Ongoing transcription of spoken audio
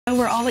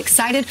We're all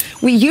excited.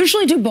 We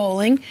usually do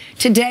bowling.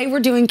 Today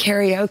we're doing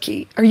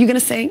karaoke. Are you going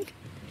to sing?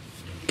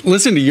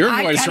 Listen to your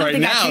voice right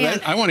now.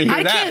 I want to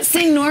hear that. I can't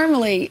sing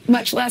normally,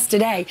 much less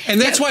today.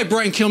 And that's why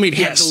Brian Kilmeade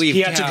had to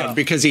leave town,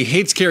 because he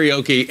hates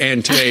karaoke,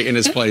 and today in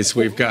his place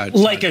we've got...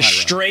 Like a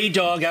stray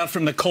dog out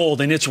from the cold,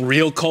 and it's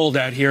real cold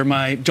out here.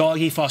 My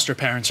doggy foster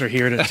parents are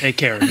here to take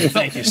care of you.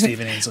 Thank you,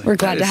 Stephen Ainsley. We're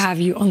glad to have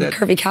you on the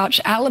Curvy Couch.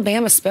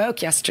 Alabama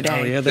spoke yesterday.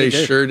 Oh, yeah, they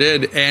sure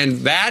did. And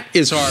that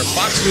is our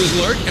Fox News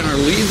alert and our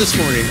lead this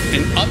morning.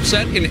 An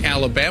upset in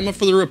Alabama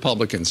for the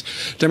Republicans.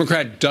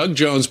 Democrat Doug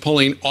Jones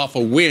pulling off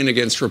a win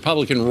against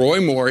Republican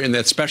Roy Moore in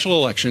that special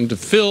election to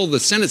fill the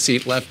Senate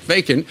seat left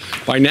vacant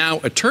by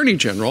now Attorney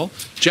General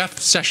Jeff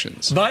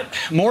Sessions. But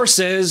Moore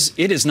says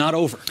it is not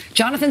over.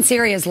 Jonathan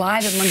Siri is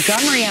live in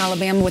Montgomery,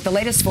 Alabama with the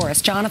latest for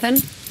us. Jonathan?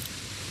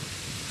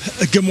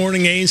 Good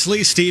morning,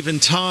 Ainsley, Steve,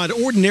 and Todd.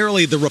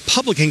 Ordinarily, the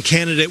Republican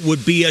candidate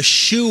would be a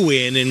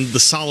shoo-in in the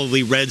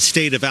solidly red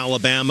state of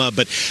Alabama,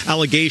 but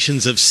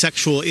allegations of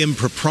sexual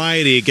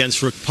impropriety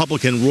against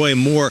Republican Roy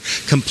Moore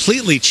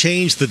completely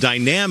changed the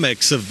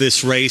dynamics of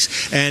this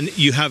race, and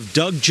you have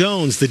Doug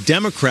Jones, the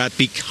Democrat,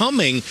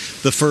 becoming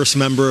the first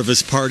member of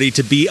his party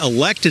to be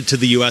elected to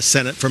the U.S.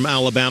 Senate from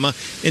Alabama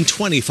in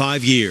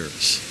 25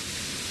 years.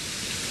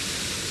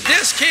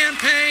 This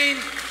campaign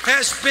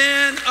has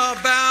been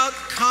about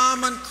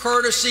common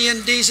courtesy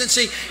and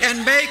decency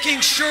and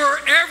making sure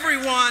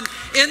everyone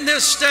in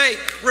this state,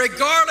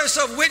 regardless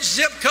of which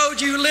zip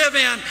code you live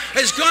in,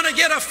 is going to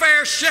get a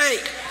fair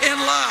shake in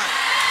life.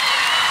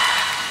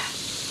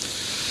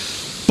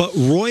 But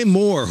Roy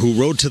Moore, who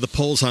rode to the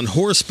polls on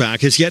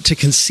horseback, has yet to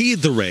concede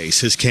the race.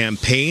 His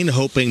campaign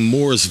hoping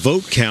Moore's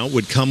vote count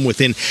would come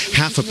within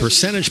half a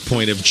percentage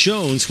point of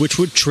Jones, which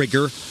would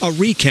trigger a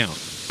recount.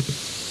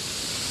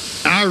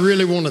 I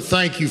really want to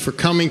thank you for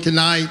coming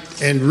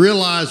tonight and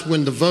realize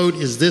when the vote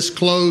is this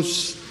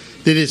close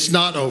that it's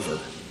not over.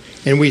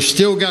 And we've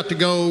still got to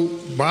go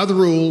by the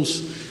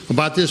rules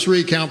about this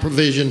recount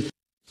provision.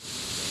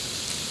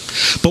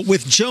 But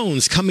with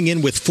Jones coming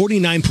in with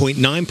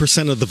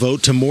 49.9% of the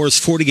vote to Moore's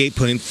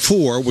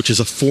 48.4, which is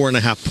a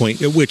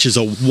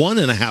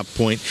 1.5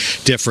 point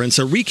difference,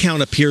 a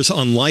recount appears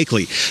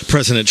unlikely.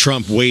 President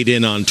Trump weighed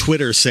in on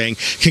Twitter saying,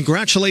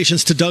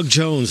 "Congratulations to Doug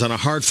Jones on a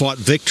hard-fought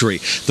victory.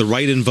 The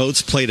write-in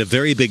votes played a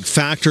very big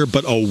factor,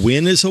 but a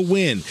win is a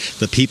win.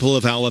 The people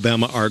of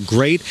Alabama are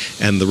great,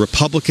 and the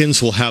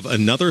Republicans will have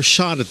another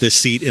shot at this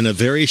seat in a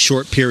very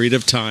short period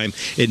of time.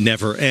 It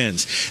never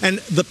ends." And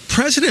the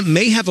president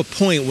may have a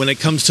point when it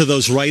comes to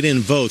those write-in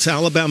votes.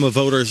 Alabama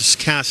voters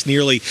cast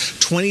nearly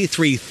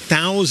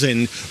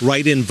 23,000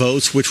 write-in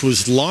votes, which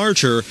was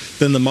larger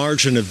than the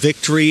margin of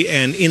victory.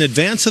 And in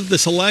advance of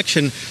this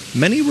election,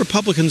 many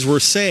Republicans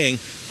were saying,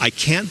 I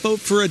can't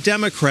vote for a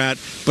Democrat,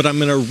 but I'm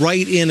going to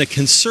write in a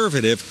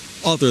conservative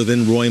other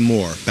than Roy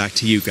Moore. Back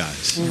to you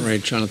guys. All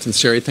right, Jonathan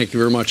Siri, thank you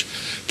very much.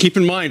 Keep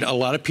in mind, a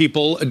lot of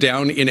people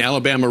down in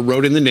Alabama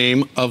wrote in the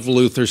name of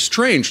Luther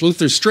Strange.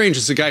 Luther Strange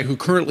is the guy who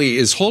currently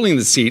is holding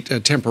the seat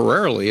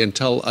temporarily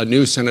until a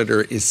new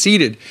senator is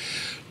seated.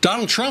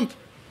 Donald Trump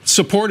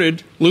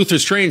supported Luther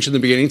Strange in the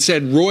beginning,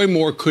 said Roy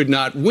Moore could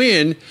not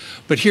win.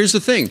 But here's the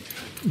thing.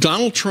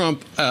 Donald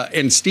Trump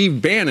and Steve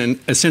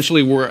Bannon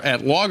essentially were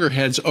at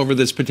loggerheads over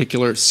this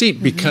particular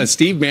seat because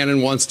Steve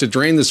Bannon wants to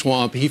drain the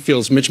swamp. He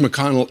feels Mitch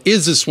McConnell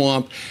is the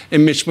swamp,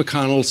 and Mitch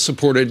McConnell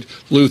supported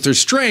Luther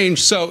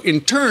Strange. So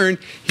in turn,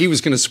 he was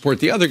going to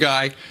support the other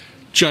guy,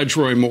 Judge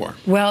Roy Moore.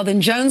 Well,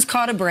 then Jones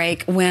caught a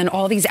break when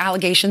all these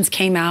allegations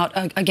came out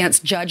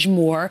against Judge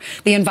Moore.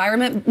 The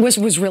environment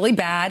was really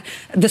bad.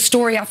 The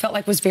story, I felt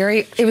like,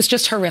 it was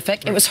just horrific.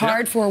 Right. It was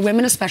hard for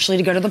women especially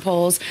to go to the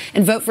polls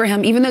and vote for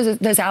him, even though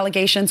those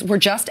allegations were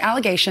just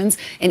allegations,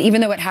 and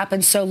even though it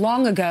happened so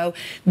long ago.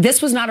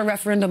 This was not a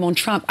referendum on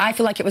Trump. I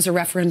feel like it was a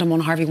referendum on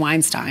Harvey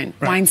Weinstein.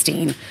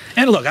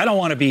 And look, I don't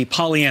want to be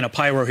Pollyanna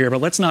Pyro here, but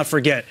let's not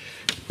forget,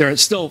 there are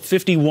still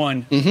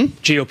 51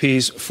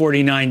 GOPs,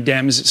 49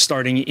 Dems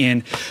starting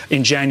in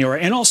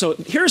January. And also,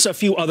 here's a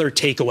few other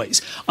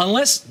takeaways.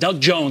 Unless Doug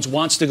Jones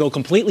wants to go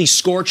completely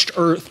scorched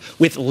earth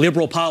with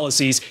liberal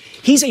policies,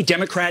 he's a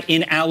Democrat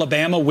in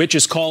Alabama, which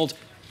is called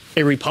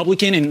a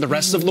Republican in the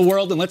rest of the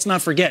world. And let's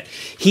not forget,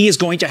 he is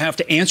going to have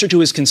to answer to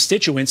his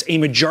constituents, a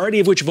majority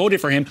of which voted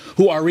for him,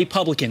 who are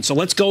Republicans. So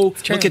let's go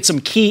look at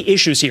some key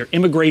issues here.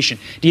 Immigration.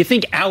 Do you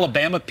think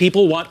Alabama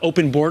people want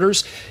open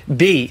borders?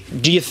 B,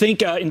 do you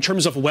think in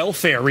terms of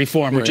welfare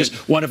reform, which is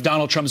one of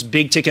Donald Trump's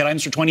big ticket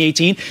items for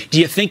 2018, do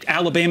you think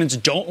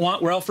Alabamans don't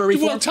want welfare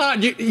reform? Well,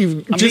 Todd,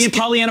 I'm being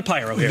Pollyanna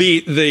Pyro here.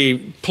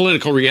 The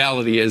political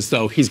reality is,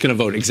 though, he's going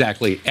to vote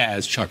exactly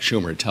as Chuck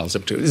Schumer tells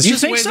him to. You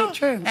think so?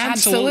 True.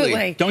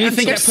 Absolutely. Don't Don't you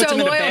think They're that puts so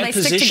him in a loyal, bad they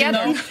stick position,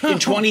 together. though, in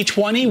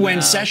 2020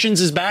 when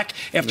Sessions is back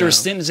after a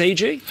stint as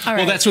AG?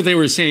 Well, that's what they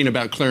were saying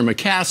about Claire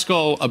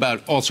McCaskill,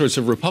 about all sorts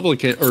of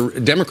Republican or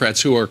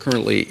Democrats who are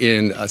currently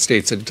in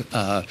states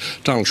that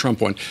Donald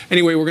Trump won.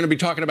 Anyway, we're going to be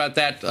talking about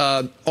that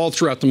all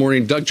throughout the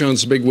morning. Doug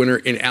Jones, the big winner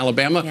in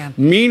Alabama. Yeah.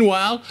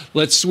 Meanwhile,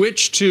 let's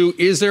switch to,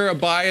 is there a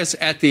bias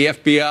at the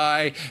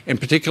FBI and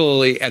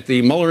particularly at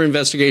the Mueller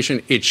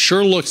investigation? It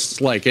sure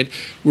looks like it.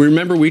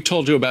 Remember, we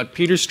told you about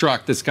Peter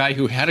Strzok, this guy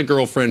who had a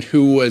girlfriend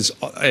who was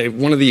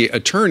one of the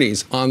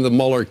attorneys on the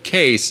Mueller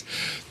case.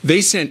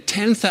 They sent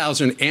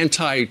 10,000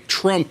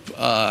 anti-Trump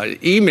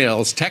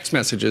emails, text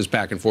messages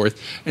back and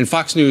forth, and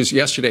Fox News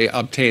yesterday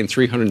obtained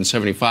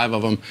 375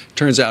 of them.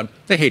 Turns out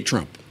they hate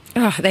Trump.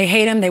 Oh, they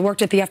hate him. They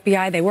worked at the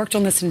FBI. They worked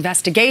on this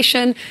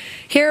investigation.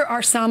 Here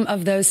are some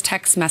of those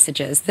text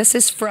messages. This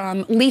is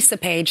from Lisa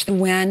Page, the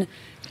win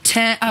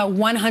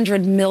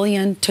 100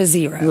 million to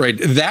 0. Right.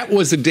 That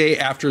was the day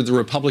after the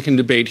Republican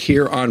debate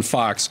here on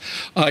Fox.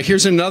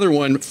 Here's another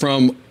one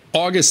from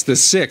August the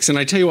 6th. And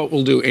I tell you what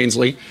we'll do,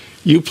 Ainsley.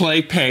 You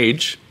play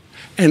Page,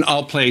 and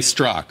I'll play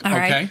Strzok. All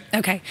right.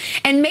 Okay.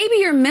 And maybe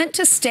you're meant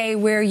to stay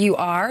where you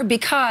are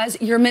because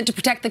you're meant to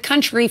protect the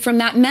country from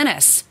that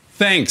menace.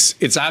 Thanks.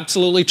 It's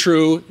absolutely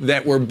true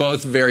that we're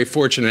both very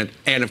fortunate.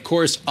 And of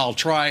course, I'll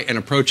try and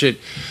approach it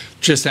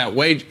just that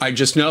way. I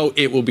just know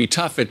it will be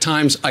tough at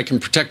times. I can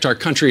protect our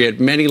country at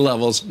many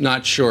levels.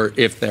 Not sure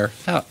if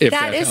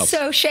that is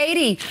so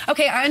shady.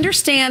 Okay, I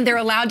understand they're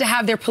allowed to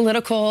have their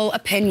political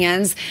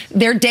opinions.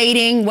 They're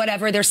dating,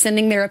 whatever. They're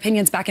sending their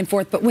opinions back and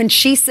forth. But when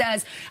she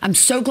says, I'm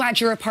so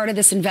glad you're a part of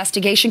this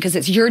investigation because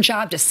it's your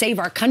job to save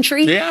our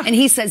country. Yeah. And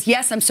he says,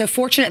 yes, I'm so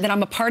fortunate that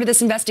I'm a part of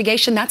this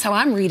investigation. That's how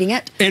I'm reading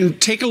it.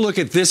 And take a look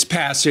at this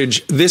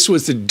passage. This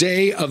was the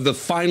day of the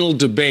final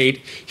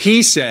debate.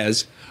 He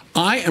says,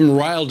 I am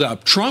riled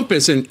up. Trump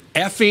is an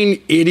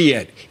effing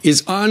idiot,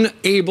 is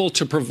unable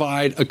to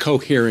provide a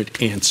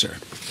coherent answer.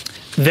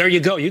 There you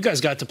go. You guys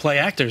got to play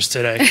actors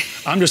today.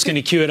 I'm just going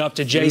to cue it up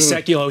to Jay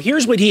Sekulow.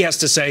 Here's what he has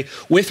to say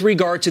with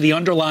regard to the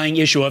underlying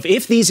issue of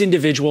if these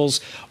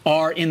individuals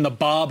are in the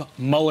Bob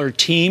Mueller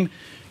team.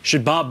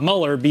 Should Bob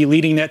Mueller be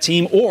leading that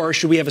team, or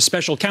should we have a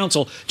special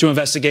counsel to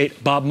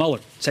investigate Bob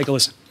Mueller? Take a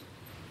listen.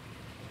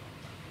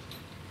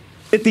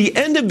 At the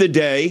end of the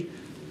day,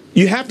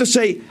 you have to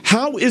say,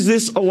 how is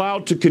this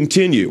allowed to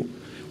continue?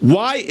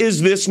 Why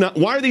is this not?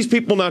 Why are these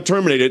people not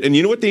terminated? And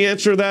you know what the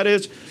answer to that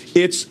is?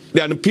 It's,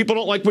 and people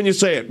don't like when you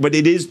say it, but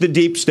it is the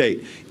deep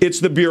state.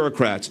 It's the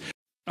bureaucrats.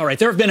 All right,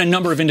 there have been a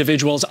number of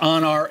individuals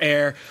on our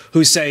air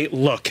who say,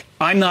 look,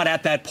 I'm not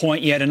at that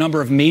point yet. A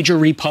number of major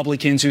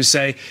Republicans who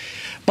say,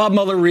 Bob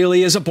Mueller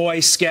really is a Boy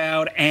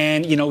Scout,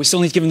 and, you know, we still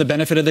need to give him the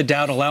benefit of the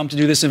doubt, allow him to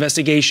do this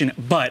investigation.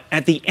 But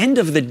at the end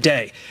of the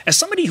day, as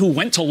somebody who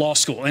went to law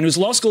school, and whose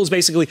law school is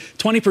basically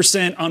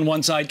 20% on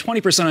one side,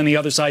 20% on the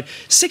other side,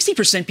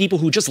 60% people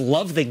who just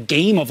love the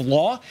game of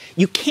law,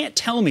 you can't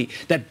tell me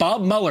that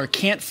Bob Mueller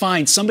can't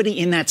find somebody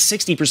in that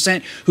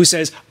 60% who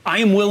says, I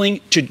am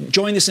willing to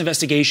join this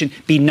investigation,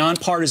 be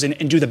nonpartisan,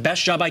 and do the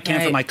best job I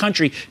can for my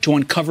country to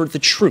uncover the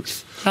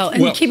truth. Well,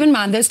 and keep in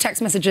mind, those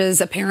text messages,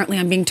 apparently,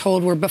 I'm being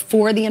told, were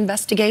before the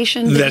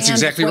investigation. That's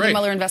exactly before right. the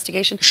Mueller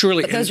investigation.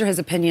 Surely. But those are his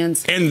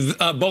opinions. And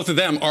both of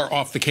them are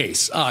off the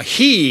case.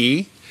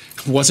 He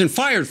wasn't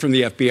fired from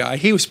the FBI.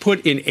 He was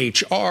put in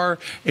HR,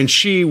 and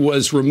she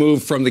was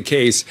removed from the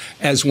case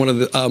as one of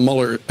the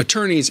Mueller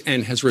attorneys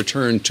and has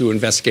returned to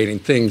investigating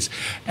things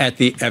at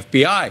the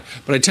FBI.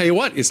 But I tell you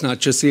what, it's not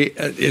just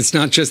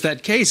that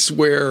case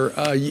where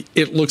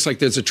it looks like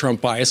there's a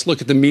Trump bias.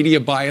 Look at the media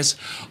bias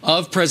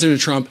of President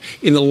Trump.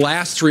 In the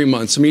last 3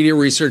 months, the Media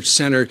Research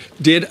Center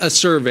did a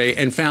survey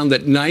and found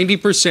that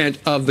 90%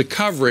 of the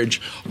coverage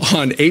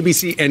on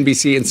ABC,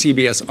 NBC, and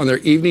CBS on their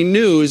evening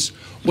news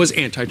was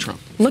anti-Trump.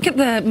 Look at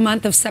the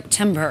month of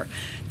September.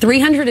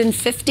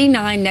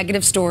 359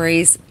 negative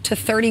stories to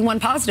 31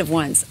 positive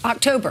ones.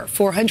 October,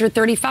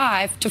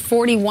 435 to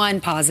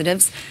 41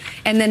 positives.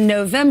 And then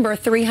November,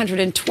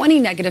 320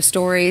 negative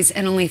stories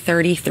and only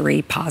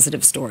 33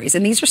 positive stories.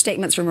 And these are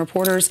statements from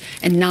reporters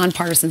and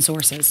nonpartisan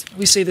sources.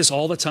 We say this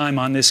all the time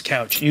on this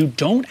couch. You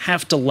don't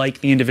have to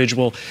like the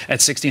individual at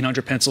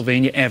 1600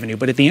 Pennsylvania Avenue.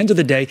 But at the end of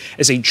the day,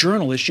 as a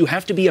journalist, you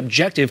have to be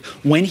objective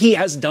when he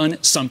has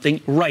done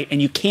something right.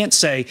 And you can't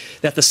say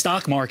that the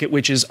stock market,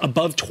 which is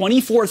above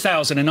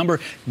 24,000, a number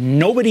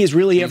nobody has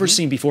really ever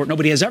seen before,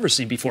 nobody has ever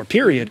seen before,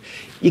 period.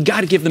 You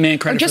got to give the man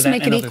credit for that. Or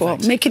just make it equal.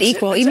 Make it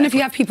equal. Even if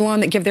you have people on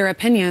that give their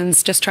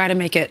opinions, just try to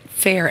make it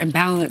fair and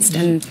balanced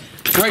and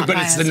right, but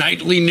it's the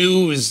nightly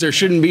news. There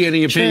shouldn't be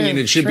any opinion.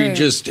 It should be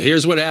just,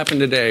 here's what happened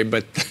today.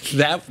 But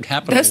that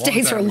happened Those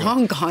days are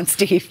long gone,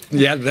 Steve.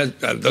 Yeah,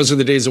 those are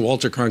the days of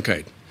Walter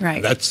Cronkite.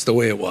 Right. That's the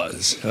way it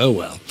was. Oh,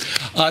 well.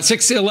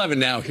 6:11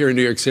 now here in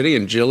New York City,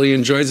 and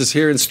Jillian joins us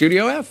here in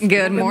Studio F.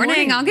 Good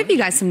morning. I'll give you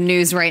guys some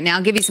news right now.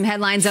 I'll give you some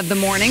headlines of the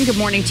morning. Good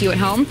morning to you at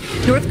home.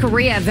 North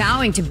Korea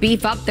vowing to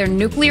beef up their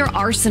nuclear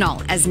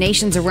arsenal as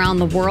nations around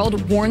the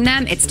world warn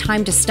them it's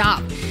time to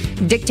stop.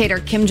 Dictator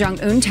Kim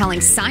Jong-un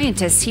telling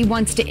scientists he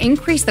wants to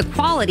increase the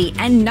quality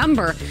and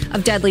number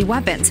of deadly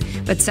weapons.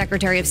 But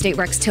Secretary of State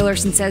Rex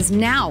Tillerson says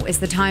now is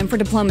the time for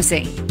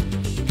diplomacy.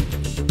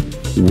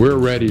 We're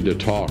ready to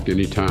talk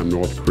anytime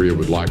North Korea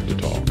would like to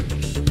talk.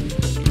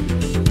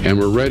 And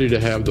we're ready to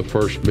have the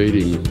first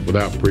meeting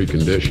without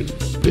precondition.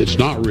 It's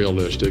not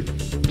realistic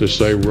to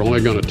say we're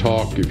only going to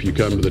talk if you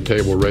come to the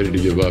table ready to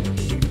give up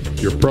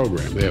your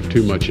program. They have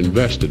too much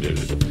invested in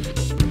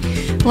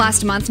it.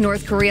 Last month,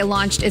 North Korea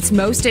launched its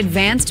most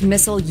advanced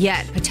missile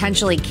yet,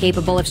 potentially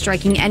capable of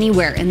striking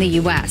anywhere in the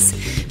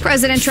U.S.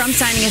 President Trump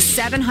signing a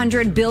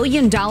 $700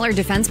 billion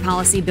defense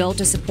policy bill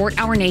to support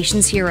our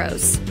nation's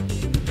heroes.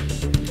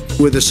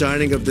 With the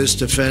signing of this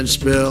defense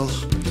bill,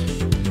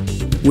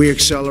 we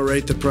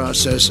accelerate the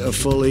process of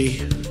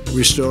fully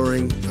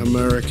restoring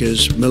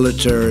America's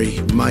military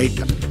might.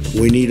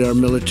 We need our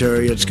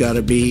military. It's got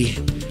to be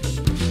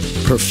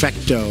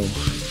perfecto.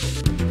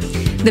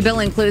 The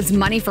bill includes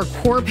money for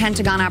core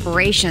Pentagon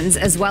operations,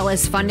 as well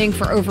as funding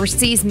for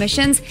overseas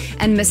missions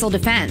and missile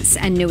defense,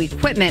 and new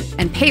equipment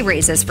and pay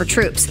raises for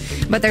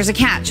troops. But there's a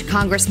catch.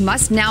 Congress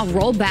must now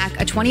roll back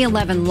a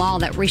 2011 law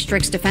that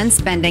restricts defense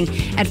spending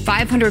at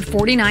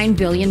 $549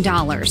 billion.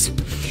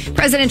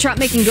 President Trump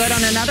making good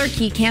on another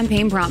key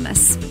campaign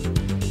promise.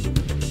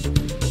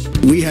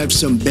 We have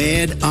some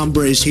bad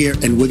hombres here,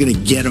 and we're going to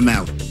get them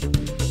out.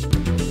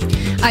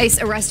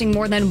 ICE arresting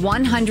more than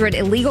 100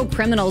 illegal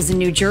criminals in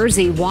New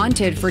Jersey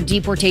wanted for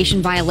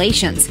deportation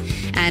violations.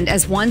 And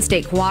as one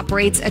state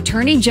cooperates,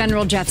 Attorney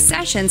General Jeff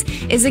Sessions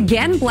is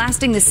again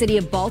blasting the city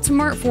of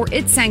Baltimore for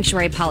its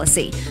sanctuary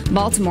policy.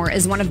 Baltimore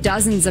is one of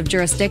dozens of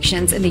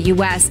jurisdictions in the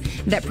U.S.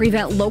 that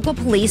prevent local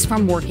police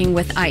from working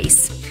with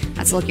ICE.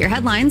 That's a look at your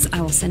headlines.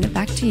 I will send it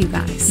back to you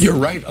guys. You're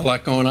right. A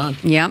lot going on.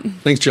 Yep.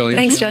 Thanks, Jillian.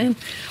 Thanks, Jillian.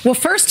 Well,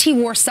 first he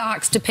wore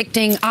socks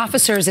depicting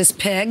officers as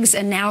pigs,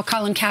 and now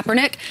Colin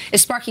Kaepernick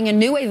is sparking a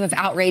new wave of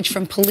outrage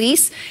from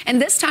police.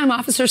 And this time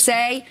officers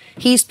say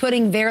he's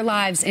putting their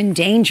lives in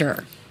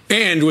danger.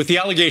 And with the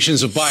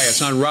allegations of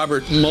bias on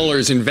Robert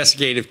Mueller's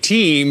investigative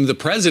team, the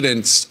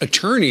president's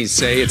attorneys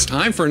say it's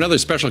time for another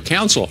special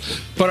counsel.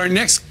 But our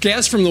next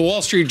guest from the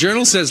Wall Street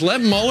Journal says let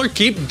Mueller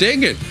keep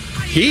digging.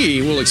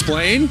 He will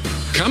explain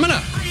coming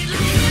up.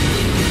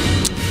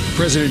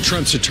 President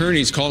Trump's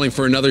attorneys calling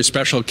for another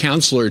special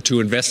counselor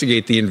to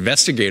investigate the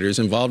investigators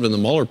involved in the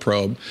Mueller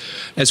probe.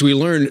 As we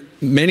learned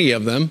many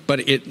of them,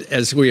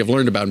 as we have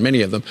learned about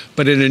many of them,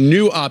 but in a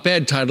new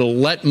op-ed titled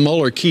Let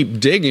Mueller Keep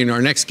Digging,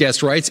 our next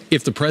guest writes,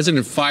 if the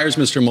president fires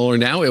Mr. Mueller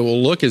now, it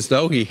will look as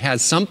though he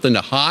has something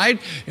to hide.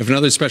 If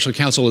another special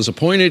counsel is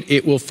appointed,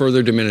 it will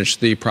further diminish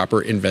the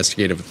proper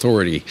investigative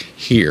authority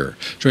here.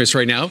 Joining us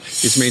right now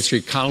is Main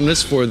Street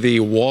columnist for the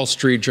Wall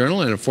Street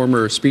Journal and a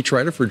former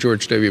speechwriter for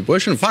George W.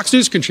 Bush and a Fox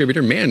News contributor.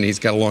 Man, he's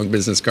got a long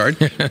business card.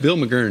 Bill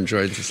McGurn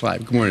joins us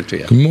live. Good morning to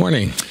you. Good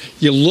morning.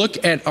 You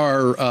look at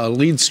our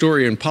lead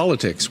story in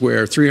politics,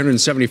 where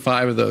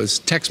 375 of those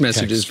text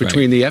messages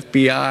between the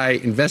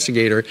FBI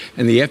investigator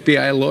and the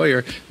FBI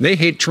lawyer, they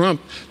hate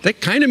Trump. That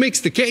kind of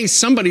makes the case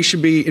somebody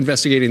should be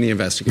investigating the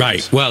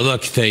investigators. Right. Well,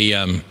 look, they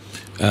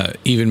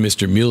even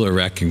Mr. Mueller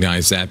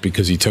recognized that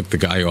because he took the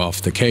guy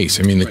off the case.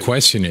 I mean, the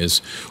question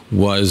is,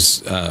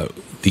 was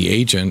the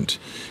agent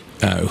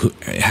he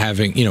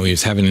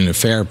was having an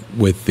affair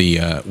with the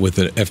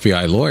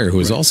FBI lawyer who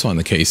was also on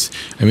the case.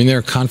 I mean, there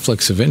are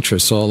conflicts of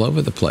interest all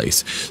over the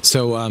place.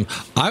 So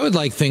I would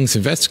like things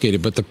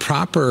investigated, but the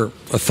proper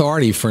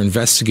authority for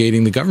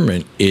investigating the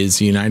government is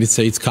the United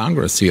States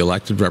Congress, the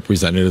elected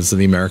representatives of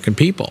the American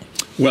people.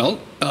 Well,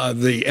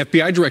 the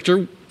FBI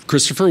director,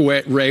 Christopher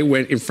Wray,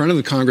 went in front of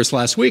the Congress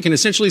last week and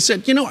essentially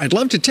said, you know, I'd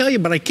love to tell you,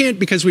 but I can't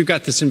because we've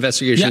got this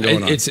investigation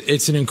going on.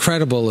 It's an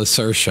incredible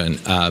assertion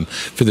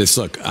for this.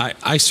 Look,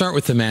 I start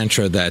with the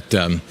mantra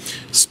that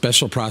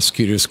special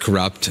prosecutors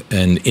corrupt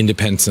and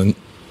independent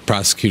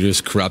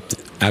prosecutors corrupt,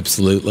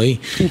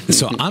 absolutely.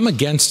 So I'm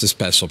against a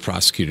special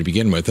prosecutor to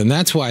begin with, and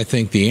that's why I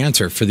think the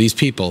answer for these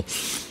people,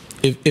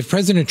 if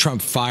President Trump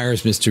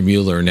fires Mr.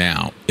 Mueller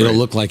now, it'll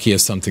look like he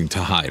has something to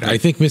hide. I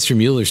think Mr.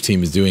 Mueller's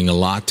team is doing a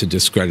lot to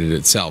discredit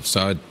itself,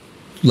 so I'd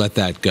let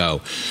that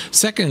go.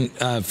 Second,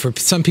 for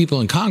some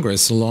people in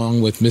Congress,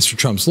 along with Mr.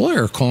 Trump's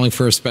lawyer, calling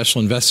for a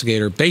special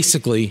investigator,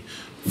 basically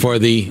for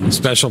the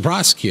special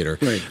prosecutor.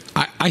 Right.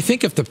 I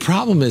think if the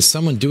problem is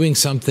someone doing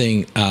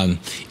something in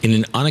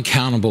an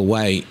unaccountable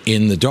way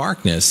in the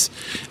darkness,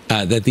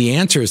 that the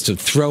answer is to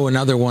throw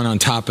another one on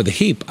top of the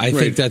heap, I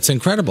think that's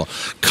incredible.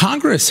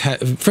 Congress,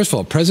 first of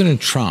all,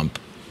 President Trump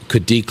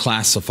could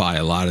declassify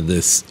a lot of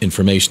this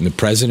information. The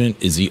president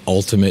is the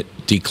ultimate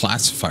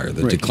declassifier,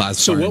 the declassifier.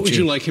 So what would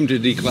you like him to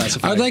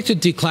declassify? I'd like to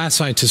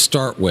declassify, to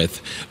start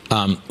with,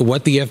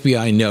 what the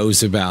FBI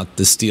knows about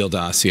the Steele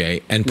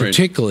dossier, and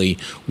particularly,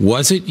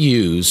 was it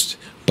used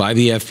by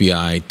the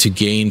FBI to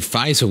gain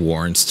FISA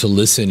warrants to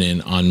listen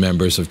in on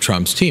members of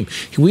Trump's team.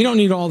 We don't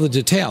need all the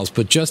details,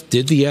 but just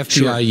did the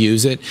FBI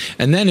use it?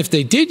 And then if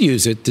they did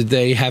use it, did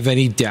they have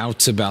any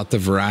doubts about the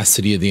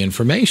veracity of the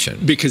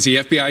information? Because the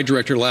FBI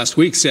director last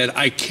week said,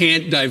 I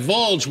can't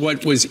divulge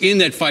what was in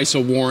that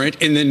FISA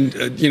warrant, and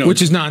then, you know.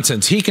 Which is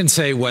nonsense. He can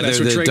say whether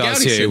the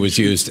dossier was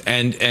used.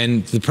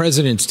 And the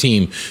president's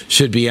team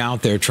should be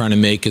out there trying to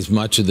make as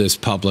much of this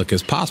public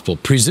as possible.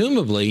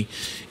 Presumably,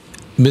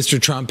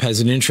 Mr. Trump has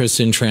an interest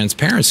in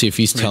transparency if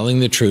he's telling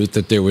the truth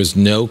that there was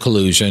no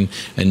collusion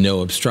and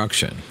no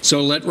obstruction.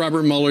 So let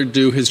Robert Mueller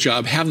do his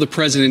job, have the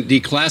president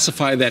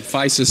declassify that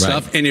FISA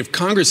stuff, and if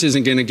Congress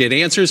isn't going to get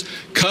answers,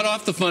 cut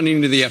off the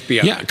funding to the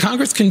FBI. Yeah,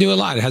 Congress can do a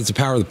lot. It has the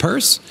power of the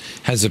purse,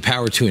 has the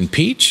power to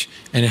impeach,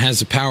 and it has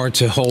the power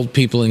to hold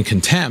people in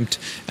contempt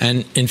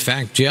and, in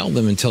fact, jail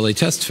them until they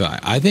testify.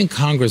 I think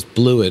Congress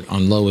blew it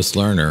on Lois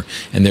Lerner,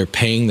 and they're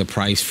paying the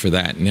price for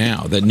that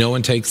now, that no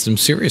one takes them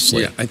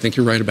seriously. Yeah, I think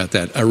you're right about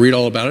that. I read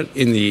all about it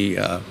in the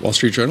Wall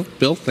Street Journal.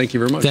 Bill, thank you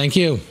very much. Thank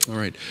you. All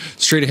right.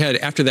 Straight ahead,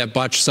 after that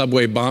botched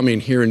subway bombing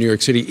here in New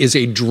York City, is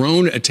a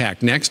drone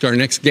attack next. Our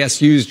next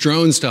guest used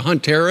drones to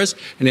hunt terrorists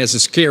and has a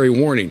scary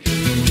warning.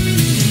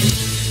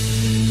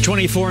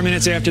 24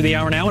 minutes after the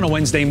hour now on a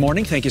Wednesday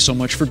morning. Thank you so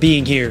much for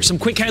being here. Some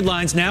quick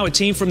headlines now. A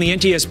team from the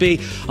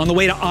NTSB on the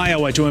way to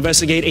Iowa to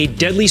investigate a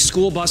deadly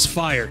school bus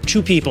fire.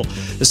 2 people,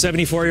 the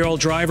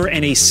 74-year-old driver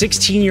and a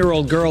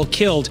 16-year-old girl,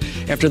 killed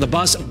after the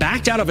bus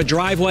backed out of a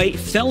driveway,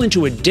 fell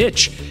into a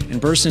ditch,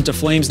 and burst into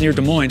flames near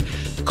Des Moines.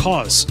 The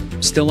cause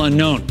still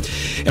unknown.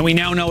 And we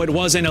now know it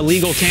was an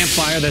illegal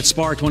campfire that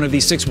sparked one of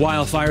these 6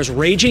 wildfires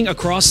raging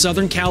across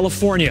Southern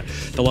California.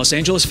 The Los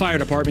Angeles Fire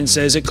Department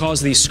says it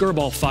caused the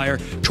Skirball fire,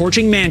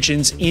 torching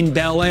mansions in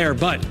Bel Air,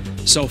 but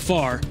so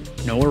far,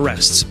 no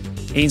arrests.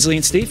 Ainsley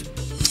and Steve?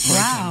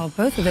 Wow,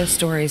 both of those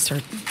stories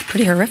are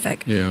pretty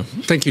horrific. Yeah.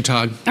 Thank you,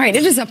 Todd. All right,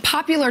 it is a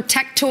popular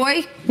tech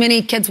toy.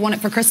 Many kids want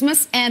it for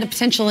Christmas, and a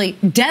potentially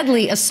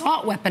deadly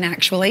assault weapon,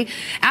 actually.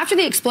 After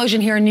the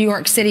explosion here in New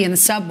York City in the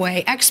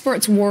subway,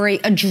 experts worry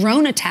a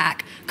drone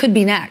attack could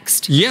be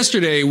next.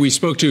 Yesterday, we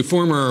spoke to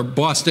former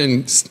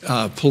Boston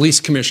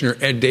Police Commissioner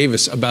Ed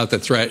Davis about the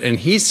threat, and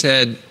he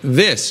said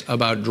this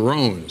about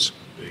drones.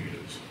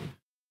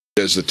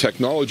 As the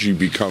technology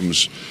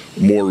becomes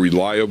more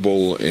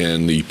reliable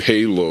and the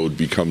payload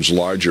becomes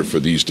larger for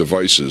these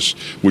devices,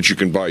 which you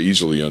can buy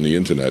easily on the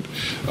internet,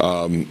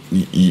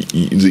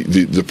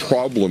 the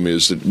problem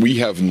is that we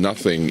have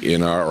nothing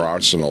in our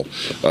arsenal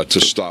to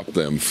stop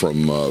them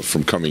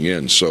from coming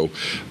in. So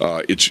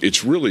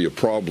it's really a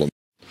problem.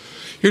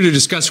 Here to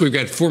discuss, we've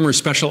got former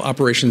Special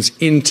Operations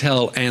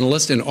Intel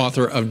analyst and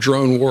author of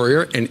Drone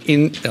Warrior, an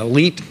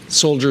elite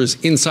soldier's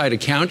inside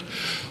account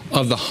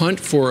of the hunt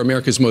for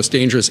America's most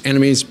dangerous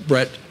enemies,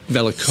 Brett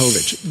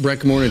Velikovich. Brett,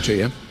 good morning to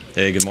you.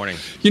 Hey, good morning.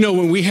 You know,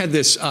 when we had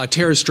this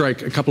terror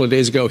strike a couple of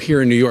days ago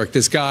here in New York,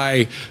 this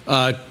guy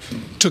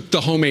took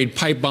the homemade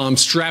pipe bomb,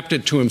 strapped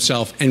it to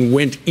himself, and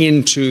went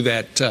into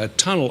that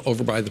tunnel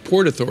over by the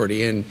Port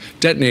Authority and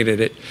detonated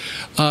it.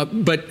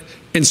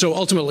 And so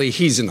ultimately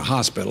he's in the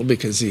hospital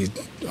because he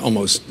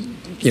almost,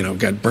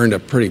 got burned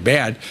up pretty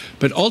bad.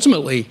 But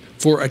ultimately,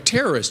 for a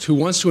terrorist who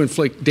wants to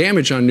inflict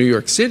damage on New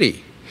York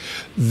City,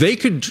 they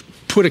could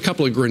put a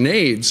couple of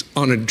grenades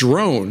on a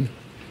drone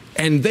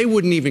and they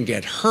wouldn't even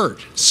get hurt.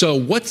 So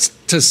what's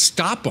to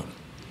stop them?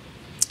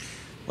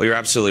 Well, you're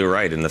absolutely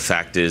right. And the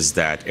fact is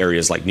that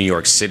areas like New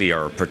York City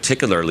are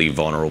particularly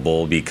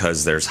vulnerable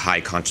because there's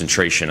high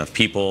concentration of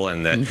people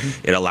and that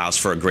it allows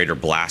for a greater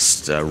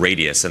blast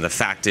radius. And the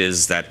fact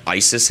is that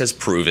ISIS has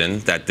proven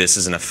that this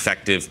is an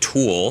effective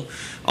tool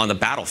on the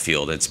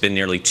battlefield. It's been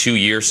nearly 2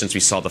 years since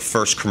we saw the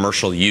first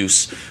commercial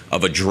use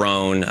of a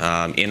drone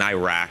in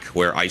Iraq,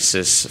 where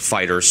ISIS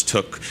fighters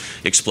took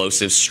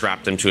explosives,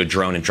 strapped them to a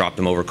drone, and dropped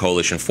them over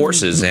coalition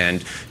forces.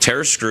 And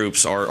terrorist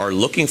groups are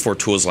looking for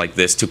tools like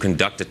this to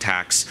conduct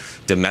attacks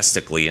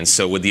domestically. And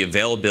so with the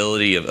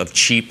availability of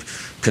cheap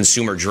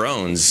consumer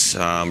drones,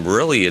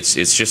 really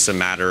it's just a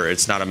matter,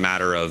 it's not a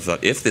matter of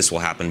if this will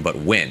happen, but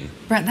when.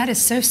 Brett, that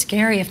is so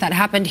scary if that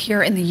happened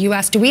here in the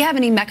U.S. Do we have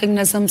any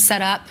mechanisms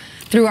set up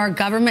through our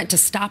government to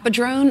stop a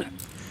drone?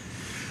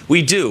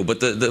 We do, but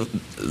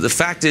the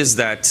fact is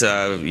that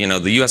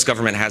the U.S.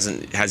 government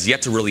has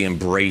yet to really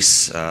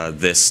embrace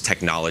this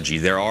technology.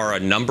 There are a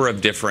number of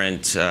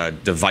different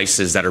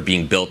devices that are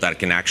being built that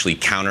can actually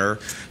counter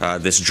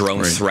this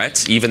drone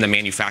threat. Even the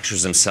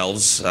manufacturers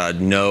themselves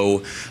know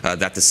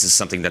that this is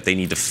something that they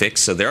need to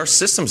fix. So there are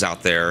systems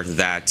out there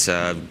that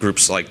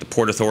groups like the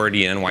Port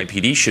Authority and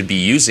NYPD should be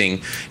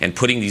using and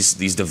putting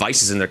these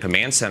devices in their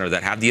command center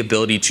that have the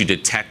ability to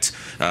detect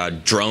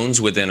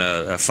drones within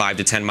a 5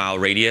 to 10 mile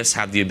radius,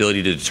 have the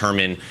ability to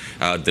determine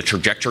the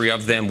trajectory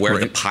of them, where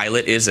the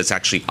pilot is that's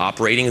actually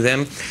operating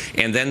them.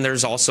 And then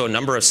there's also a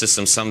number of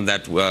systems, some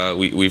that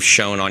we've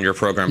shown on your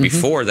program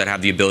before, that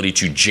have the ability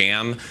to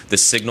jam the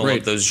signal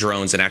of those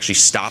drones and actually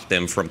stop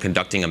them from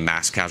conducting a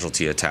mass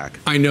casualty attack.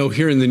 I know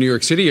here in the New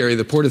York City area,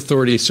 the Port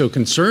Authority is so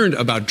concerned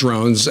about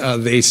drones,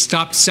 they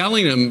stopped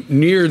selling them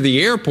near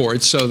the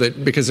airport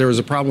because there was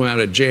a problem out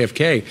at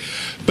JFK.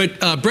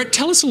 But Brett,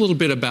 tell us a little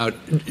bit about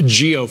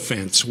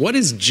geofence. What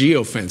is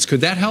geofence?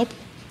 Could that help?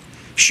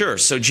 Sure.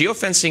 So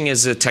geofencing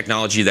is a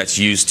technology that's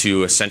used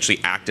to essentially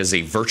act as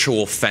a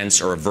virtual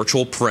fence or a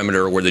virtual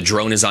perimeter where the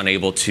drone is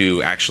unable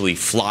to actually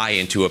fly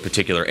into a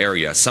particular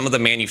area. Some of the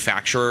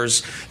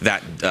manufacturers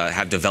that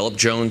have developed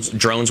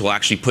drones will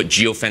actually put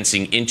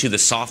geofencing into the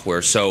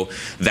software so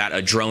that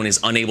a drone is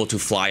unable to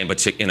fly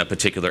in a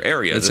particular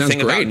area. The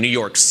thing about New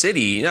York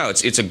City,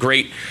 it's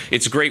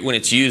great when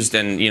it's used,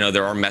 and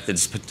there are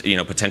methods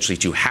potentially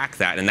to hack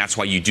that, and that's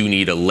why you do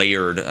need a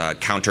layered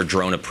counter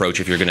drone approach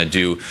if you're going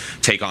to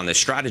take on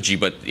this strategy.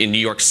 But in New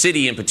York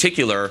City in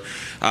particular,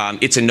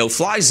 it's a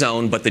no-fly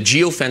zone, but the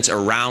geofence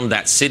around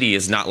that city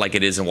is not like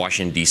it is in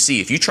Washington, D.C.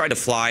 If you try to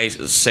fly,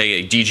 say,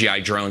 a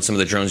DJI drone, some of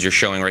the drones you're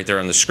showing right there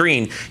on the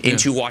screen,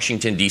 into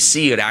Washington,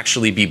 D.C., it'd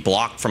actually be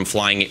blocked from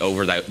flying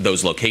over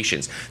those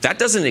locations. That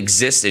doesn't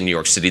exist in New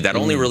York City. That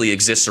only really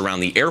exists around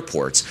the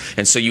airports.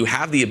 And so you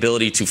have the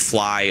ability to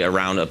fly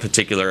around a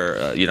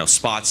particular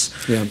spots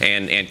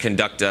and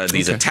conduct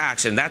these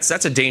attacks, and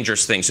that's a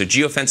dangerous thing. So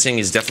geofencing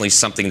is definitely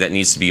something that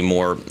needs to be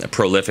more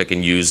prolific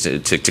and used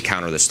to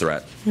counter this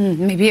threat.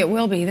 Maybe it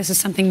will be. This is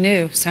something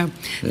new. So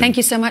thank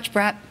you so much,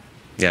 Brett.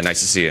 Yeah, nice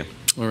to see you.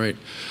 All right.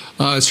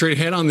 Straight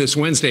ahead on this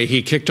Wednesday,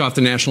 he kicked off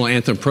the national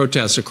anthem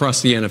protests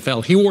across the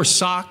NFL. He wore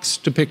socks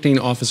depicting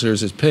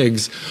officers as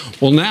pigs.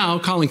 Well, now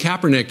Colin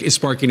Kaepernick is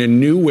sparking a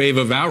new wave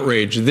of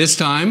outrage. This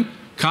time,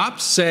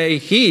 cops say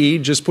he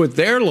just put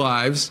their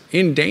lives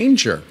in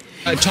danger.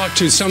 I talked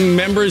to some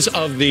members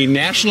of the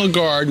National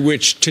Guard,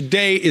 which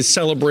today is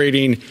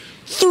celebrating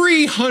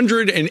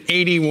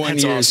 381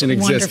 years in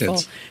existence.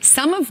 Wonderful.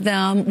 Some of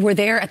them were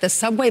there at the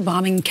subway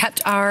bombing,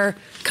 kept our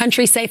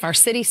country safe, our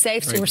city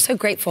safe. So we're so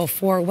grateful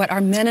for what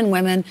our men and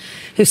women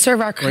who serve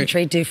our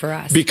country do for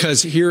us.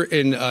 Because here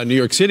in New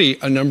York City,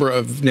 a number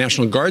of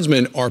National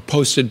Guardsmen are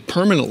posted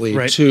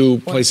permanently to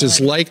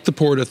places like the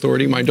Port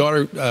Authority. My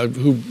daughter,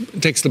 who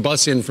takes the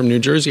bus in from New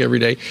Jersey every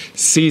day,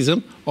 sees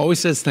them, always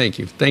says thank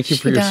you. Thank you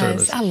for your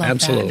service. I love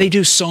Absolutely. That. They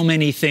do so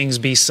many things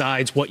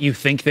besides what you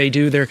think they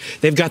do.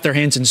 They've got their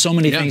hands in so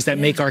many things that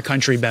make our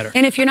country better.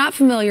 And if you're not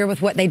familiar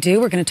with what they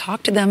do, we're going to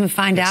talk to them and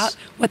find out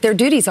what their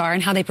duties are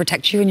and how they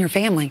protect you and your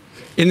family.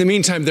 In the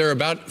meantime, there are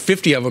about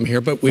 50 of them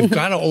here, but we've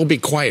got to all be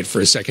quiet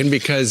for a second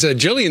because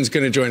Jillian's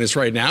going to join us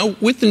right now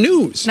with the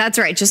news. That's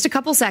right. Just a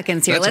couple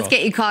seconds here. Let's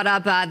get you caught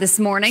up this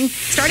morning.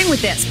 Starting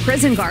with this,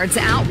 prison guards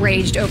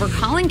outraged over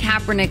Colin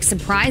Kaepernick's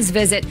surprise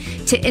visit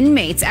to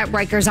inmates at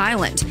Rikers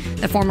Island.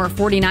 The former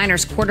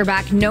 49ers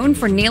quarterback, known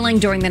for kneeling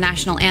during the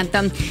national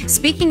anthem,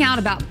 speaking out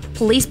about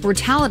police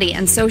brutality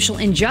and social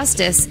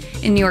injustice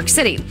in New York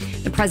City.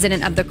 The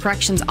president of the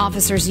Corrections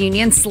Officers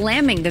Union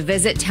slamming the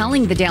visit,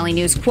 telling the Daily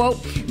News,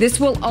 quote, "This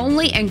will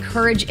only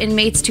encourage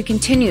inmates to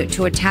continue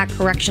to attack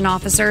correction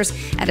officers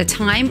at a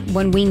time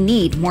when we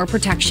need more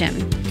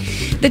protection."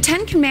 The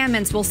 10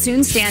 Commandments will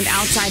soon stand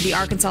outside the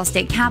Arkansas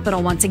State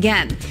Capitol once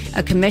again.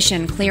 A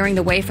commission clearing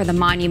the way for the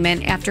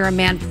monument after a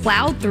man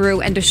plowed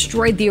through and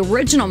destroyed the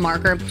original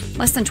marker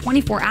less than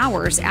 24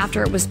 hours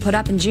after it was put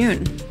up in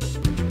June.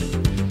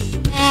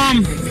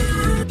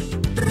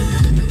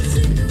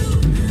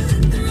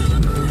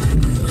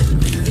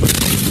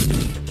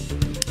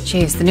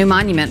 The new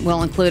monument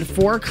will include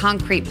 4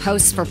 concrete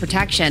posts for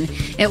protection.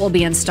 It will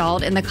be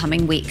installed in the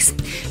coming weeks.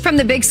 From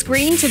the big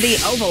screen to the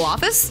Oval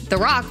Office, The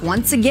Rock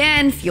once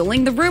again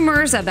fueling the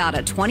rumors about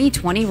a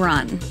 2020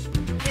 run.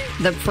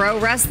 The pro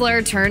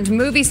wrestler turned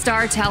movie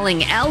star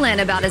telling Ellen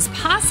about his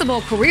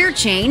possible career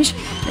change.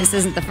 This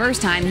isn't the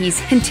first time he's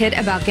hinted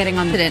about getting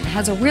on. It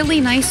has a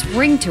really nice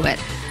ring to it.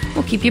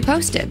 We'll keep you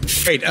posted.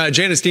 Great.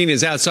 Janice Dean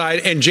is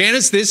outside. And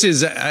Janice, this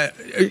is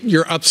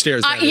your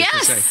upstairs.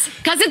 Yes,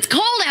 because it's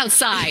cold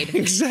outside.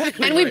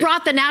 Exactly. And we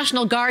brought the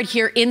National Guard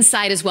here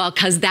inside as well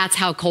because that's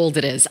how cold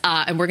it is.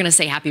 And we're going to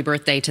say happy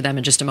birthday to them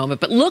in just a moment.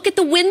 But look at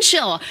the wind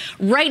chill.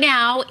 Right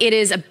now, it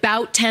is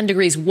about 10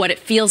 degrees, what it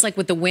feels like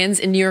with the winds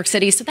in New York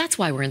City. So that's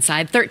why we're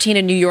inside. 13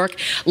 in New York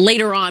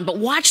later on. But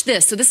watch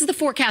this. So this is the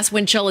forecast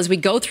wind chill as we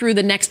go through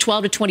the next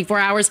 12 to 24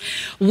 hours.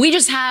 We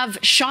just have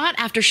shot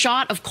after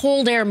shot of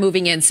cold air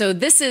moving in. So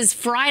this is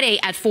Friday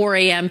at 4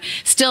 a.m.,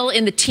 still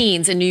in the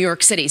teens in New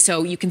York City.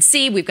 So you can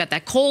see we've got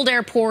that cold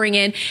air pouring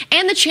in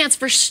and the chance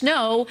for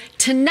snow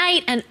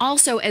tonight and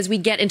also as we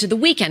get into the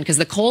weekend because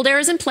the cold air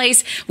is in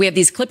place. We have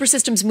these clipper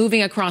systems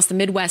moving across the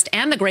Midwest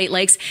and the Great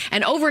Lakes.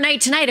 And overnight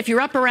tonight, if you're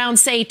up around,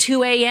 say,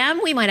 2 a.m.,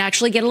 we might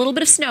actually get a little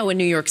bit of snow in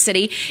New York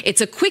City. It's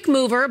a quick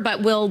mover,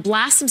 but we'll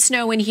blast some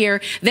snow in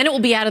here. Then it will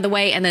be out of the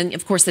way. And then,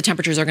 of course, the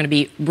temperatures are going to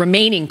be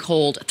remaining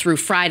cold through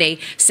Friday,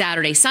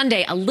 Saturday,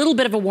 Sunday. A little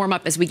bit of a warm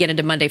up as we get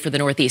into Monday. Monday for the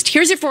Northeast.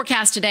 Here's your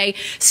forecast today.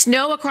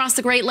 Snow across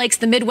the Great Lakes,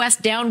 the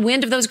Midwest,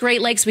 downwind of those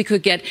Great Lakes. We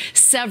could get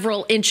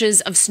several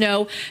inches of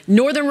snow.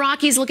 Northern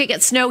Rockies looking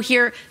at snow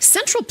here.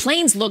 Central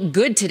Plains look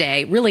good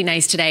today, really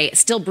nice today.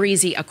 Still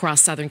breezy across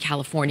Southern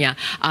California.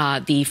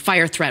 The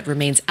fire threat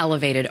remains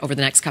elevated over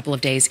the next couple of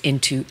days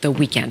into the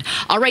weekend.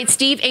 All right,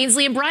 Steve,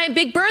 Ainsley, and Brian,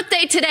 big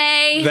birthday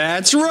today.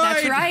 That's right.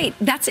 That's right.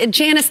 That's it.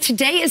 Janice,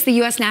 today is the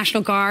U.S.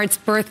 National Guard's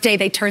birthday.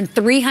 They turned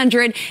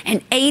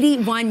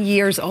 381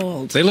 years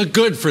old. They look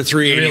good for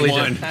 381.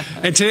 Really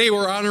and today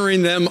we're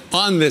honoring them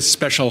on this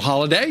special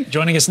holiday.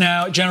 Joining us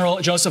now, General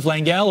Joseph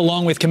Langell,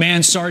 along with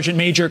Command Sergeant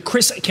Major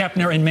Chris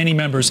Kepner and many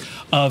members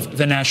of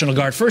the National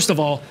Guard. First of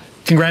all,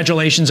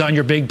 congratulations on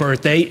your big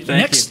birthday.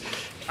 Thank you.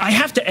 I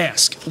have to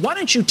ask, why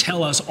don't you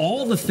tell us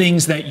all the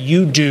things that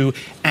you do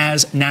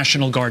as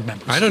National Guard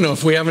members? I don't know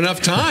if we have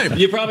enough time.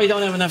 You probably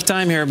don't have enough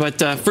time here, but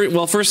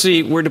well,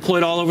 firstly, we're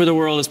deployed all over the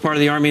world as part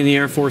of the Army and the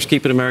Air Force,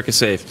 keeping America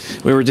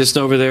safe. We were just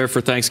over there for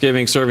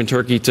Thanksgiving, serving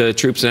turkey to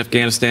troops in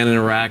Afghanistan and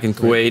Iraq and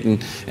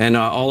Kuwait and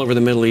all over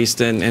the Middle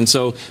East. And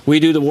so we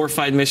do the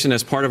warfight mission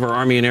as part of our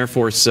Army and Air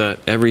Force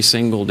every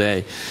single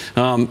day.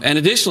 And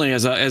additionally,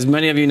 as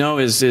many of you know,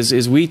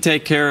 is we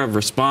take care of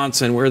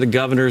response, and we're the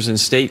governors and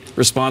state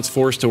response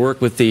force to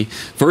work with the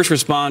first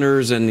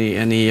responders and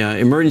the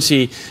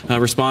emergency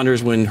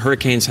responders when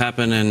hurricanes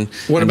happen. And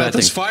what about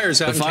those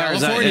fires out in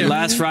California?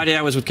 Last Friday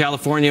I was with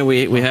California.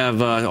 We have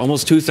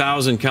almost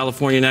 2,000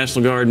 California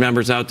National Guard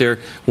members out there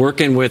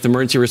working with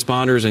emergency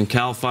responders and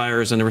CAL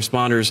FIRES and the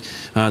responders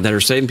that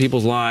are saving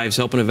people's lives,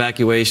 helping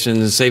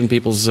evacuations, saving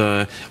people's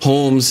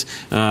homes.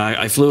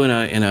 I flew in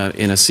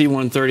a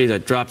C-130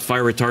 that dropped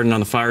fire retardant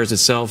on the fires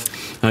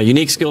itself.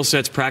 Unique skill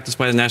sets practiced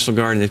by the National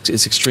Guard, and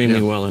it's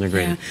extremely well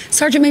integrated. Yeah.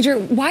 Sergeant Major,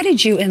 why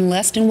did you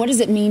enlist, and what does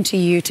it mean to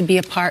you to be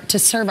a part, to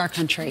serve our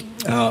country?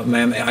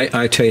 Ma'am,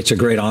 I tell you, it's a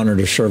great honor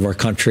to serve our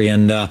country,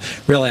 and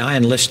really I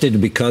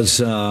enlisted because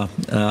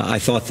I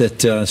thought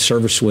that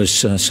service was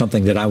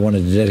something that I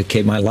wanted to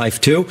dedicate my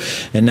life to,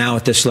 and now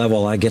at this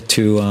level I get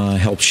to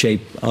help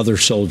shape other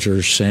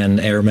soldiers and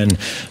airmen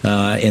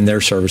in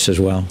their service as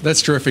well.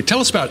 That's terrific. Tell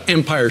us about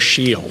Empire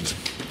Shield.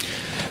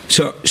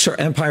 So, Sir,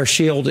 Empire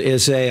Shield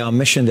is a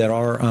mission that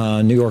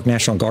our New York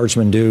National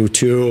Guardsmen do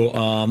to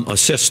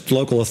assist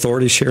local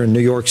authorities here in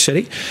New York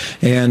City.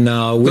 And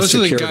with those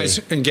security. are the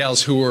guys and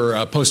gals who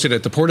were posted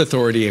at the Port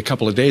Authority a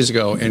couple of days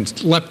ago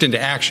and leapt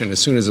into action as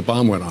soon as the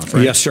bomb went off,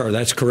 right? Yes, sir,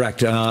 that's correct.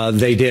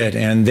 They did,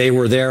 and they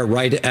were there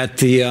right at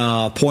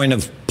the point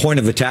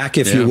of attack,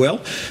 if you will,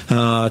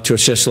 to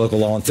assist local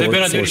law enforcement. They've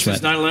been on duty since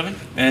 9/11,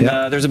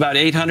 and there's about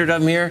 800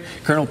 of them here.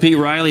 Colonel Pete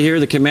Riley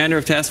here, the commander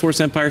of Task Force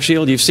Empire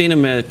Shield. You've seen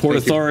him at Port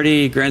Authority,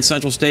 Grand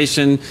Central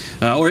Station,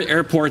 or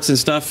airports and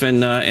stuff,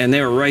 and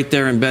they were right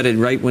there embedded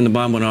right when the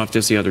bomb went off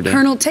just the other day.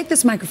 Colonel, take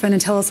this microphone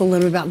and tell us a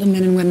little bit about the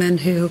men and women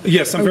who...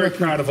 Yes, I'm very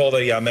proud of all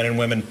the men and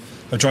women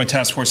of Joint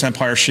Task Force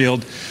Empire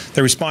Shield.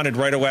 They responded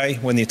right away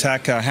when the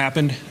attack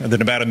happened.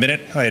 Within about a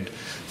minute, I had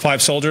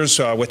 5 soldiers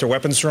with their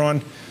weapons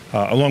drawn,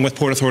 along with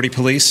Port Authority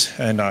Police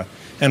and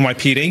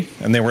NYPD,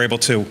 and they were able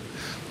to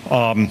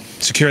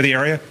secure the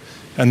area.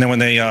 And then when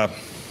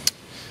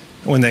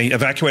they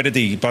evacuated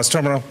the bus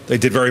terminal, they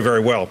did very, very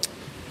well.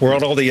 We're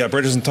at all the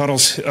bridges and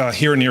tunnels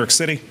here in New York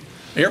City.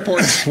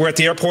 Airports. We're at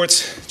the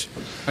airports.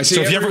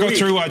 So if you ever go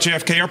through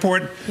JFK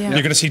Airport, you're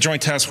going to see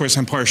Joint Task Force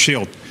Empire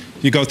Shield.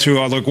 You go through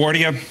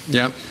LaGuardia,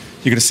 you're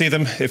going to see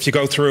them. If you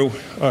go through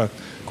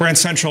Grand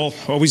Central,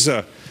 always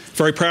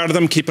very proud of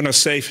them, keeping us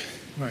safe.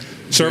 Right.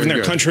 Serving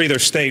their country, their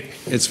state.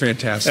 It's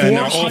fantastic. And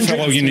all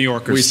fellow New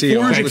Yorkers. We see it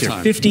all the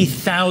time.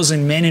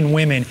 450,000 men and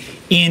women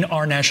in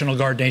our National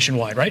Guard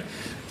nationwide, right?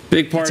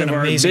 Big part of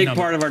our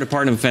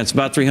Department of Defense.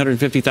 About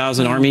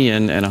 350,000 Army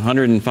and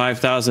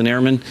 105,000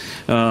 airmen.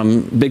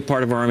 Big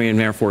part of our Army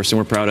and Air Force, and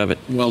we're proud of it.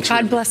 Well,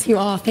 God bless you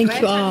all.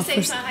 Thank you all.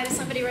 Say hi to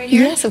somebody right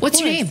here. Yes, of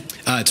What's course. your name?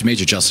 It's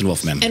Major Justin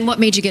Wolfman. And what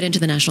made you get into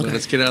the National Guard?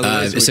 Let's get out of the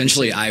way.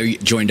 Essentially, I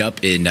joined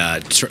up in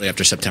shortly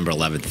after September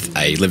 11th.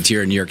 I lived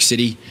here in New York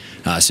City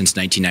since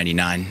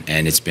 1999,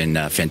 and it's been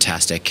a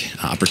fantastic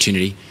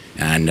opportunity.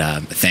 And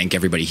thank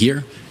everybody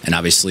here, and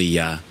obviously.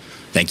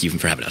 Thank you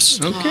for having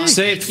us. Okay.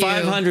 Saved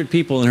 500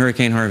 people in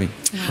Hurricane Harvey.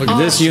 Look at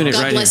this unit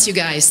God right bless here.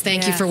 you guys.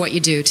 Thank you for what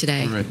you do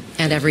today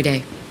and every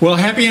day. Well,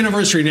 happy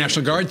anniversary,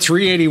 National Guard,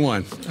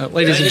 381.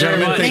 Ladies and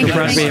gentlemen, Thank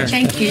you.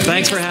 Thank you.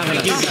 Thanks for having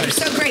us. We're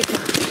so grateful.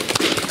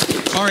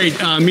 All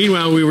right,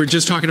 meanwhile, we were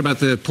just talking about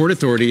the Port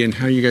Authority and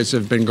how you guys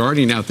have been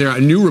guarding out there.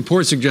 A new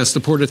report suggests the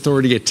Port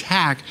Authority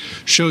attack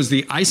shows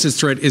the ISIS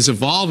threat is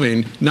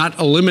evolving, not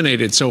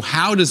eliminated. So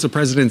how does the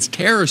president's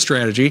terror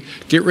strategy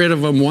get rid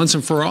of them once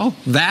and for all?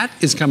 That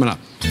is coming up.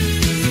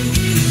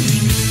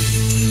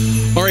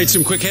 All right,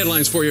 some quick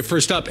headlines for you.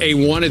 First up, a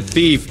wanted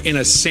thief in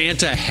a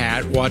Santa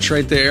hat, watch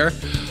right there,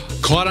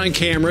 caught on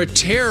camera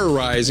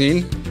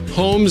terrorizing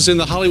homes in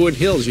the Hollywood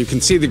Hills. You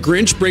can see the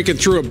Grinch breaking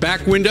through a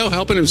back window,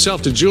 helping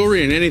himself to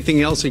jewelry and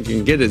anything else he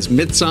can get his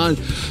mitts on.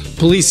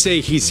 Police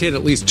say he's hit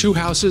at least 2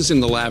 houses in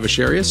the lavish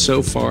area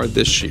so far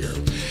this year.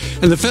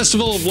 And the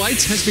Festival of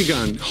Lights has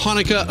begun.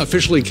 Hanukkah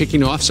officially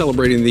kicking off,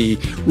 celebrating the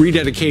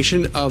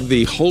rededication of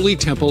the Holy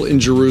Temple in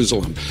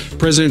Jerusalem.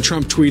 President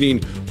Trump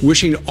tweeting,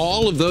 wishing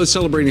all of those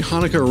celebrating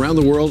Hanukkah around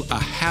the world a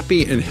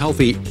happy and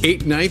healthy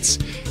 8 nights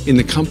in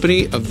the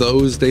company of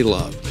those they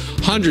love.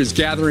 Hundreds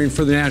gathering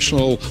for the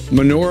national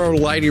menorah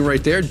lighting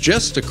right there,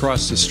 just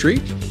across the street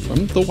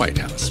from the White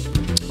House.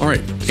 All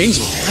right,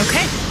 Ainsley.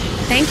 Okay.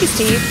 Thank you,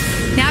 Steve.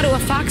 Now to a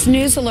Fox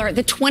News alert.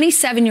 The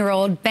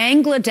 27-year-old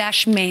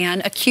Bangladesh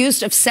man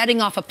accused of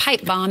setting off a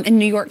pipe bomb in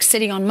New York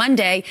City on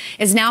Monday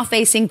is now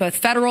facing both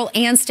federal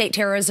and state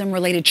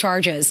terrorism-related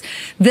charges.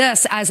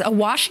 This, as a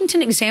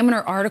Washington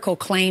Examiner article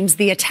claims,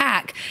 the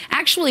attack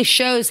actually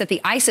shows that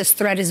the ISIS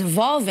threat is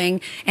evolving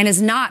and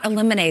is not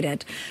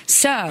eliminated.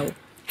 So,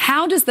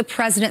 how does the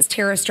president's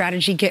terror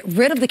strategy get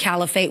rid of the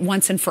caliphate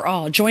once and for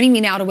all? Joining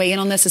me now to weigh in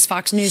on this is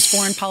Fox News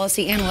foreign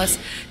policy analyst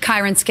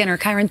Kyron Skinner.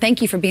 Kyron,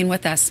 thank you for being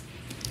with us.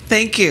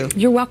 Thank you.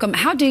 You're welcome.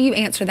 How do you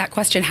answer that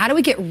question? How do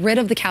we get rid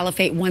of the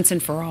caliphate once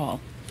and for all?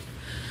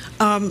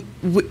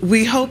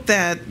 We hope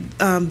that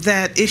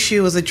that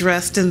issue is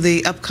addressed in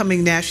the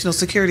upcoming national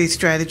security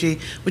strategy,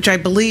 which I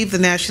believe the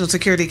National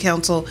Security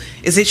Council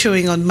is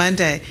issuing on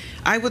Monday.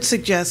 I would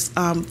suggest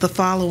the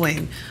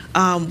following.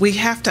 We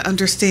have to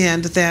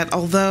understand that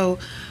although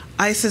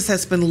ISIS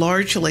has been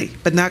largely,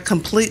 but not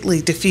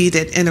completely,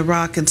 defeated in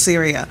Iraq and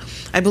Syria,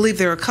 I believe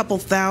there are a couple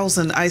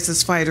thousand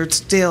ISIS fighters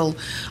still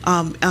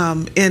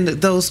in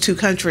those 2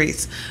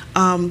 countries,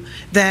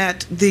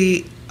 that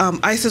the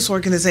ISIS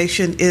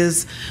organization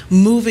is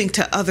moving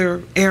to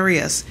other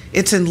areas.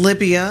 It's in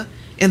Libya,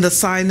 in the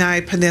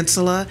Sinai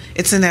Peninsula,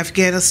 it's in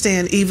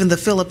Afghanistan, even the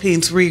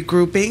Philippines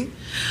regrouping.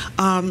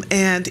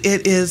 And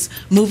it is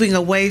moving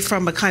away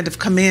from a kind of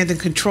command and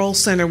control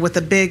center with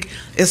a big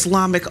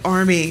Islamic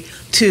army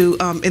to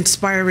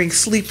inspiring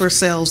sleeper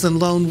cells and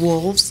lone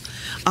wolves,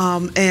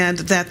 and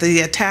that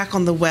the attack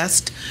on the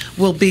West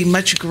will be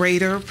much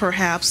greater,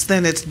 perhaps,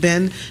 than it's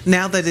been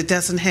now that it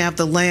doesn't have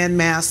the land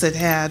mass it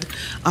had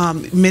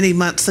many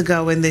months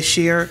ago in this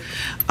year.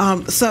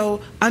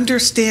 So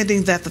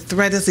understanding that the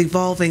threat is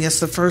evolving is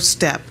the first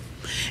step,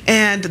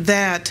 and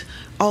that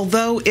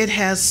although it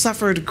has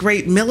suffered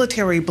great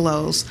military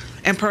blows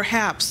and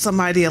perhaps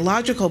some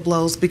ideological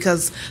blows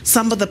because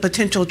some of the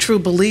potential true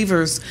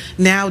believers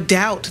now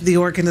doubt the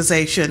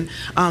organization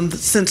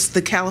since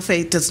the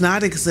caliphate does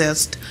not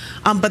exist,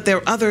 but there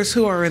are others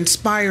who are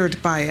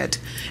inspired by it.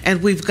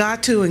 And we've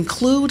got to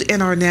include in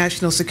our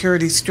national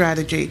security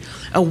strategy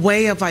a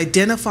way of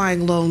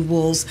identifying lone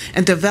wolves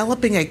and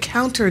developing a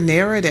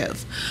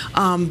counter-narrative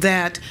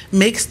that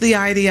makes the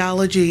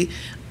ideology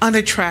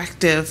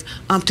unattractive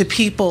to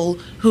people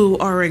who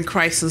are in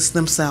crisis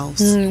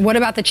themselves. What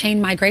about the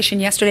chain migration?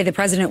 Yesterday, the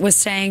president was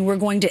saying we're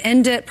going to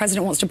end it.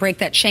 President wants to break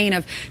that chain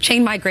of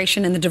chain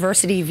migration and the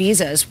diversity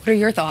visas. What are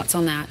your thoughts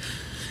on that?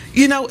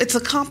 You know, it's a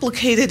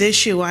complicated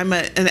issue. I'm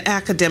an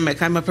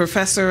academic. I'm a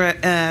professor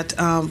at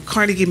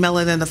Carnegie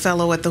Mellon and a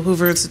fellow at the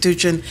Hoover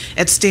Institution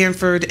at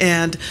Stanford.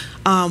 And,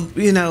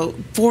 you know,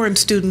 foreign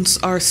students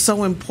are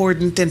so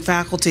important in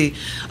faculty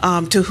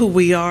to who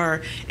we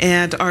are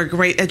and our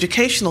great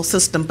educational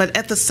system. But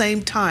at the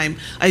same time,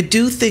 I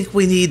do think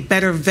we need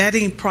better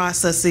vetting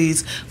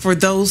processes for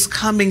those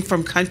coming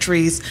from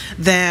countries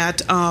that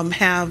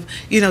have,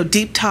 you know,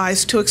 deep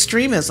ties to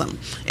extremism.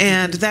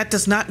 And that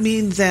does not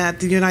mean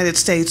that the United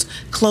States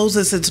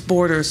closes its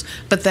borders,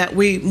 but that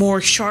we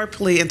more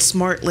sharply and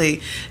smartly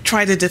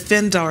try to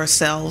defend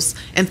ourselves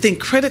and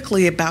think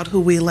critically about who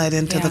we let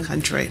into the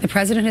country. The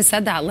president has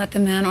said that, let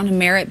them in on a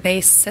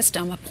merit-based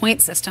system, a point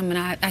system, and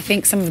I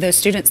think some of those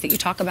students that you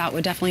talk about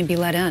would definitely be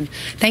let in.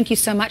 Thank you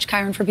so much,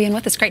 Kyron, for being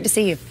with us. Great to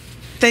see you.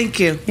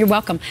 Thank you. You're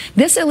welcome.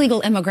 This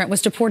illegal immigrant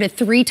was deported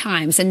 3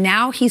 times, and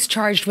now he's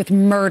charged with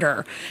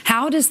murder.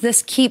 How does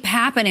this keep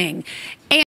happening?